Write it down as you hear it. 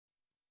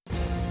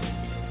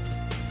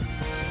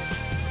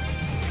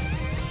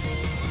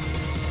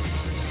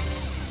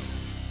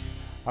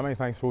Many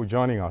thanks for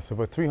joining us.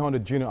 Over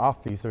 300 junior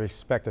athletes are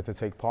expected to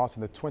take part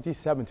in the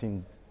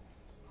 2017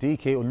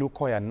 DK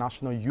Olukoya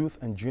National Youth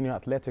and Junior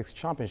Athletics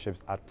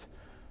Championships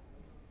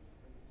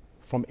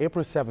from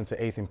April 7th to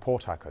 8th in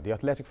Port Harcourt. The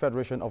Athletic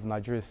Federation of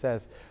Nigeria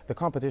says the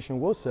competition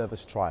will serve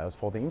as trials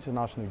for the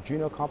international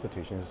junior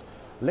competitions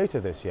later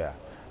this year.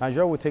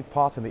 Nigeria will take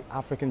part in the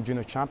African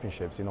Junior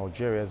Championships in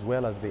Algeria, as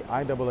well as the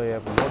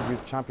IAAF World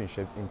Youth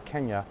Championships in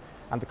Kenya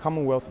and the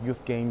Commonwealth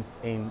Youth Games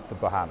in the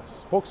Bahamas.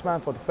 Spokesman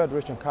for the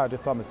Federation,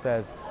 Kayode Thomas,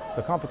 says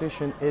the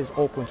competition is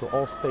open to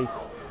all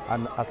states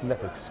and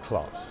athletics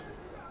clubs.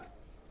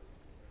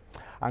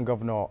 And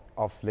Governor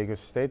of Lagos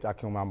State,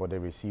 Akin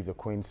Omambode, received the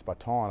Queen's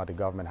Baton at the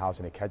Government House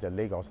in Ikeja,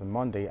 Lagos on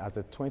Monday as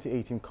the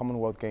 2018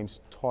 Commonwealth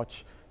Games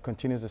torch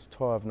continues its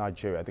tour of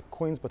Nigeria. The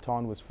Queen's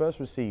Baton was first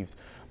received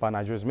by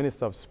Nigeria's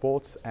Minister of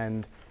Sports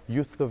and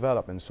Youth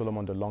Development,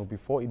 Solomon Dalong,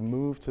 before it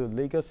moved to the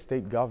Lagos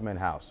State Government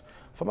House.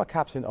 Former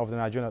captain of the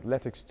Nigerian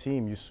athletics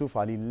team, Yusuf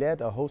Ali,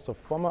 led a host of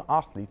former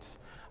athletes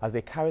as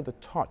they carried the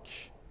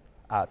torch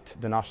at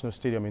the National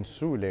Stadium in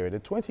Surulere. The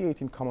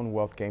 2018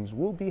 Commonwealth Games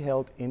will be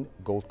held in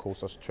Gold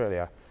Coast,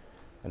 Australia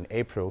in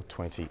April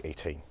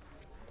 2018.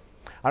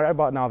 And right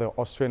about now, the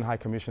Australian High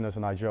Commissioner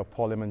to Nigeria,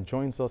 Paul Lehmann,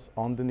 joins us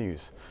on the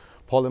news.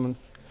 Paul Lehmann,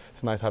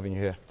 it's nice having you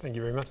here. Thank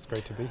you very much. It's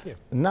great to be here.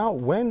 Now,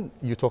 when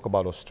you talk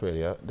about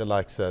Australia, the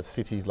likes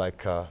cities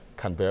like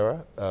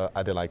Canberra,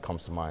 Adelaide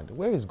comes to mind.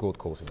 Where is Gold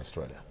Coast in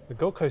Australia? The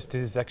Gold Coast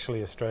is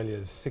actually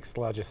Australia's 6th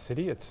largest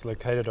city. It's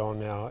located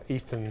on our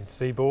eastern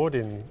seaboard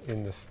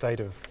in the state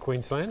of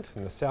Queensland,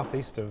 in the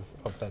southeast of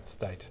that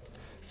state.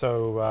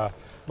 So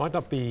might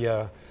not be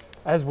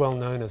as well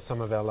known as some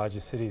of our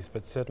larger cities,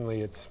 but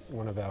certainly it's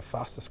one of our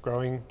fastest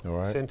growing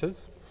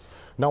centres.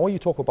 Now, when you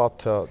talk about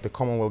the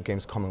Commonwealth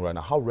Games coming right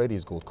now, how ready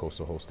is Gold Coast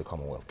to host the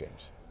Commonwealth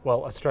Games?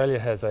 Well, Australia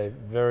has a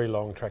very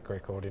long track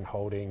record in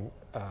holding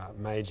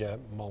major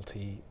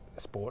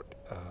multi-sport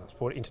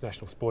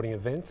international sporting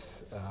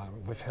events.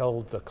 We've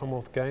held the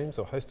Commonwealth Games,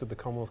 or hosted the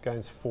Commonwealth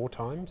Games 4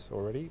 times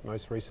already,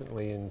 most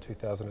recently in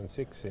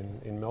 2006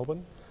 in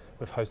Melbourne.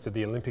 We've hosted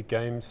the Olympic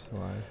Games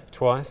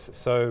twice,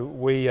 so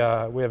we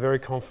are very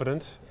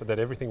confident that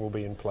everything will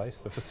be in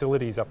place. The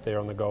facilities up there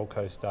on the Gold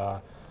Coast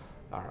are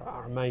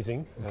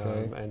amazing,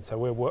 and so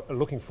we're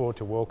looking forward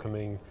to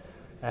welcoming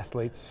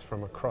athletes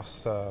from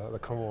across the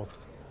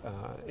Commonwealth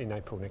in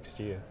April next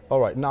year. All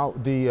right, now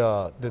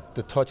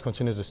the torch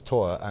continues its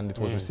tour, and it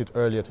was received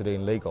earlier today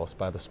in Lagos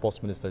by the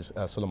Sports Minister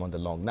Solomon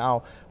Dalong.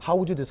 Now, how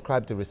would you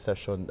describe the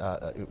reception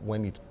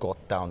when it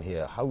got down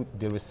here? How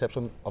the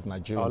reception of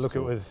Nigerians? Oh, look,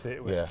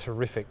 it was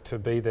terrific to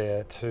be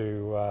there,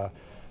 to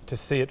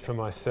see it for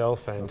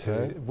myself, and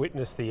to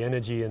witness the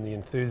energy and the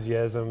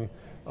enthusiasm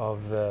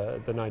of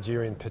the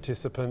Nigerian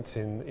participants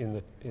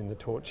in the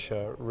torch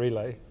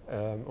relay,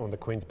 on the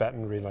Queen's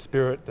Baton relay.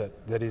 Spirit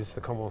that is the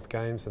Commonwealth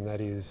Games, and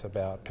that is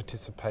about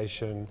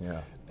participation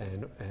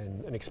and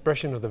an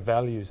expression of the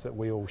values that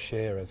we all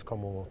share as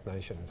Commonwealth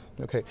nations.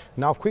 Okay,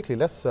 now quickly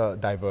let's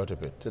divert a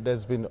bit.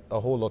 There's been a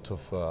whole lot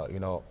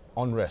of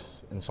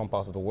unrest in some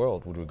parts of the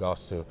world with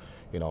regards to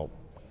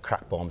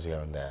crack bombs here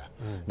and there.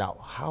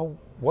 Now,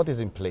 what is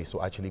in place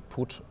to actually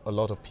put a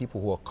lot of people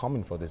who are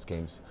coming for these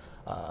games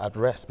at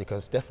rest?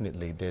 Because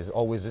definitely there's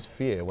always this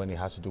fear when it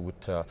has to do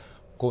with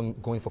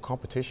going for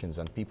competitions,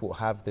 and people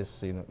have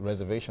this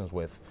reservations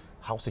with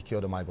how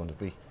secure am I going to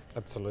be?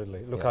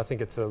 Absolutely. Look, I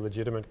think it's a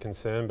legitimate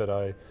concern, but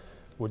I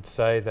would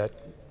say that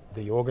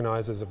the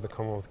organisers of the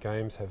Commonwealth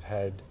Games have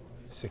had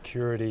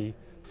security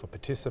for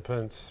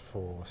participants,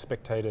 for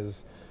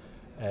spectators,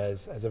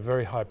 as a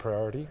very high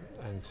priority,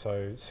 and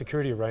so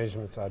security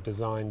arrangements are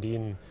designed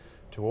in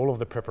to all of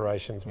the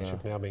preparations which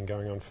have now been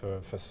going on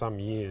for some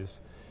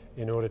years,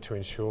 in order to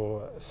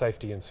ensure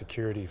safety and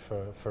security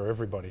for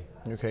everybody.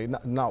 Okay,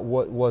 now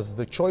what was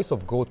the choice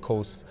of Gold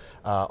Coast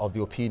of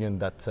the opinion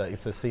that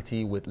it's a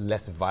city with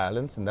less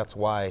violence, and that's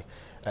why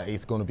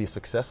it's going to be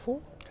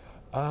successful?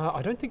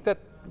 I don't think that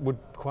would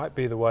quite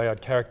be the way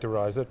I'd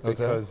characterise it,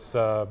 because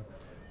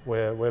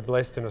we're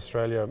blessed in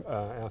Australia.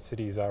 Our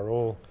cities are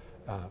all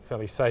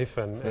fairly safe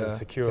and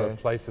secure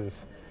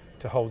places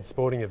to hold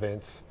sporting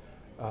events.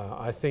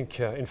 I think,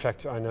 in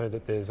fact, I know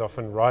that there's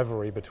often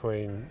rivalry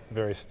between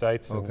various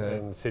states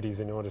and cities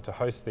in order to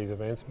host these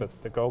events, but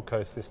the Gold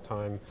Coast this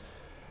time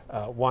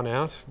won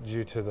out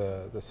due to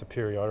the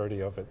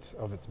superiority of its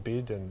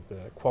bid and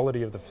the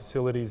quality of the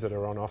facilities that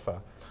are on offer.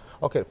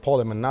 Okay, Paul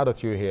Lehmann, now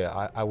that you're here,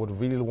 I would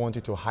really want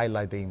you to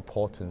highlight the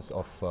importance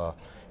of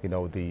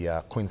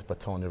the Queen's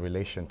Baton in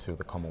relation to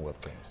the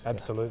Commonwealth Games.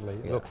 Absolutely.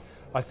 Look,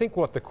 I think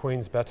what the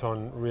Queen's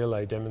Baton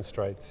relay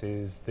demonstrates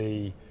is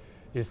the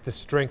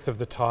strength of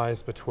the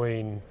ties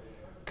between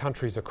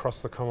countries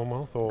across the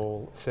Commonwealth,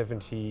 all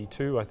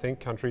 72, I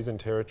think, countries and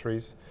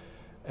territories,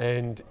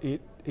 and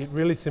it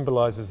really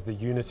symbolises the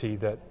unity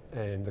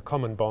and the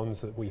common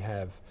bonds that we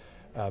have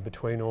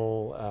between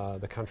all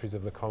the countries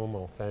of the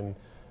Commonwealth. And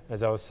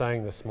as I was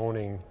saying this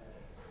morning,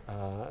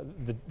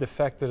 the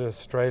fact that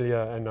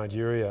Australia and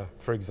Nigeria,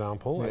 for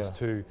example, as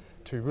two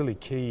really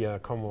key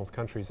Commonwealth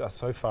countries, are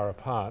so far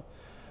apart,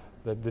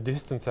 that the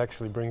distance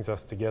actually brings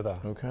us together.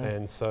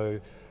 And so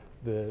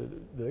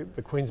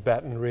the Queen's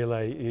Baton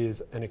Relay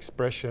is an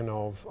expression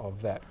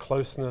of that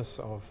closeness,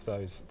 of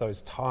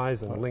those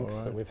ties and links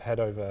that we've had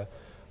over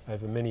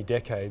many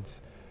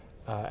decades.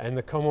 And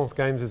the Commonwealth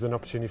Games is an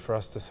opportunity for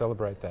us to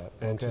celebrate that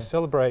and to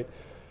celebrate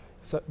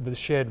the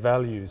shared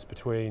values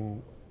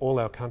between all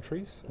our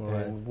countries.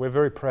 And we're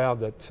very proud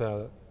that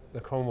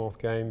the Commonwealth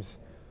Games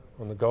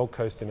on the Gold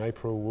Coast in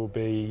April will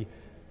be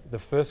the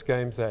first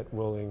games that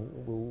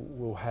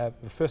will have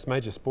the first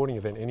major sporting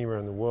event anywhere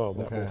in the world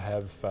that will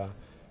have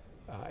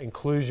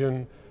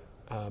inclusion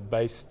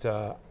based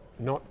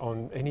not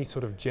on any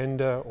sort of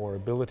gender or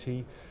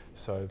ability.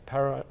 So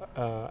para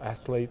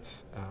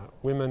athletes,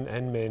 women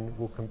and men,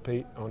 will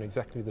compete on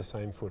exactly the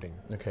same footing.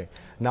 Okay.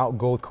 Now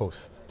Gold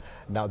Coast.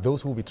 Now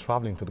those who will be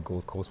travelling to the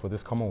Gold Coast for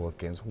this Commonwealth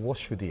Games, what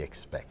should they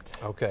expect?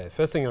 Okay.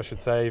 First thing I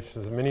should say, for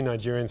many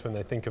Nigerians, when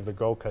they think of the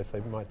Gold Coast,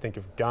 they might think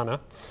of Ghana.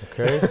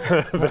 Okay.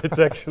 But it's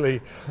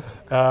actually,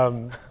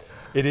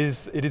 it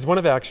is one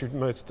of our actually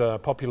most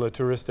popular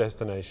tourist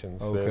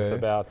destinations. Okay. There's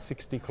about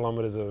 60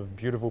 kilometres of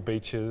beautiful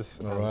beaches,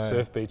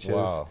 surf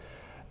beaches.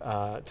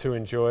 To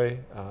enjoy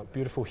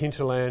beautiful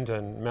hinterland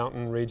and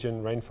mountain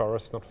region,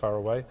 rainforest not far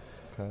away.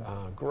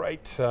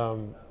 Great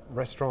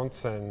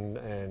restaurants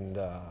and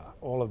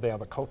all of the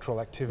other cultural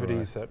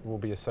activities that will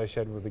be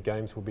associated with the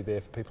Games will be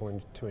there for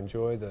people to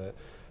enjoy.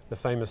 The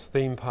famous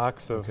theme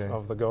parks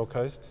of the Gold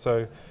Coast.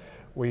 So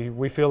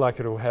we feel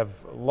like it will have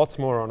lots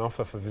more on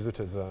offer for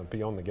visitors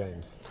beyond the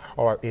Games.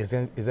 All right, is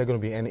there going to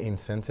be any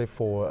incentive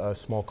for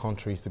small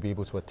countries to be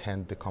able to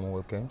attend the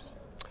Commonwealth Games?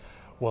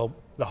 Well,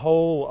 the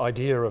whole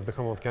idea of the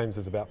Commonwealth Games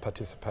is about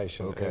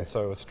participation, and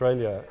so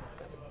Australia,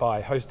 by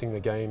hosting the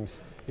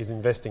Games, is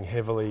investing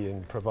heavily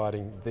in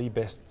providing the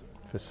best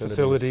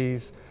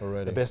facilities,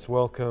 the best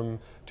welcome,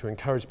 to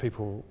encourage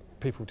people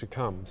to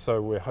come.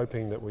 So we're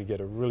hoping that we get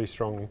a really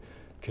strong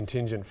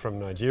contingent from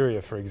Nigeria,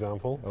 for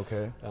example.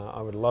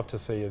 I would love to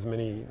see as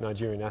many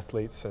Nigerian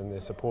athletes and their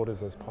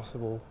supporters as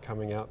possible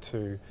coming out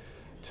to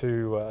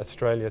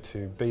Australia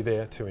to be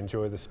there to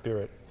enjoy the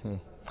spirit.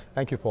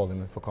 Thank you, Paul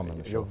Lehmann, for coming on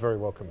the show. You're very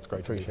welcome. It's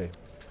great to be here.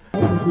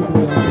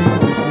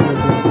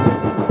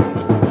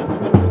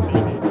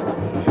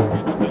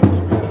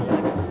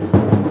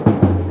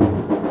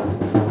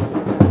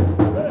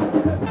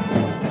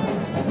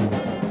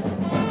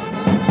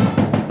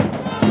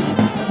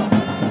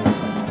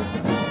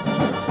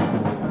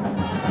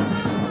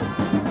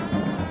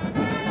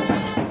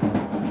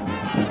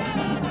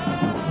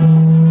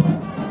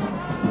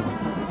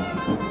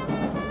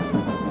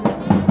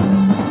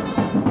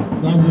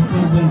 That's the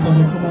president of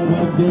the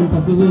Commonwealth Games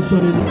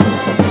Association.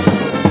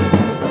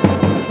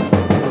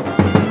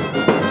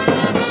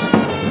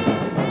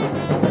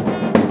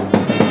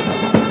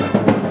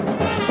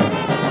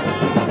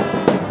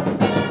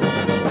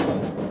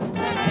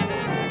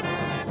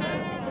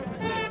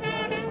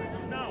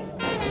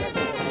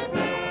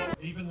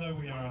 Even though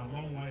we are a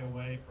long way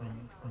away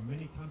from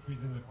many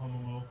countries in the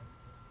Commonwealth,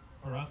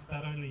 for us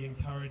that only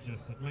encourages,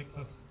 it makes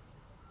us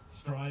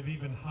strive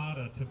even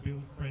harder to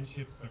build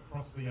friendships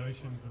across the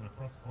oceans and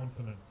across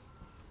continents.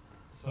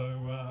 So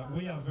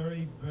we are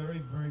very, very,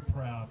 very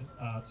proud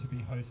to be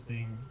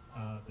hosting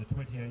the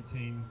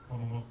 2018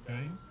 Commonwealth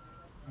Games.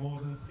 More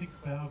than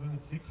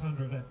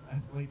 6,600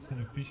 athletes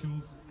and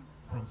officials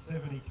from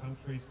 70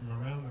 countries from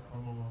around the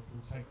Commonwealth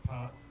will take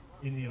part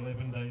in the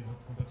 11 days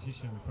of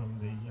competition from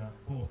the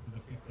 4th to the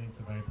 15th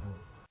of April.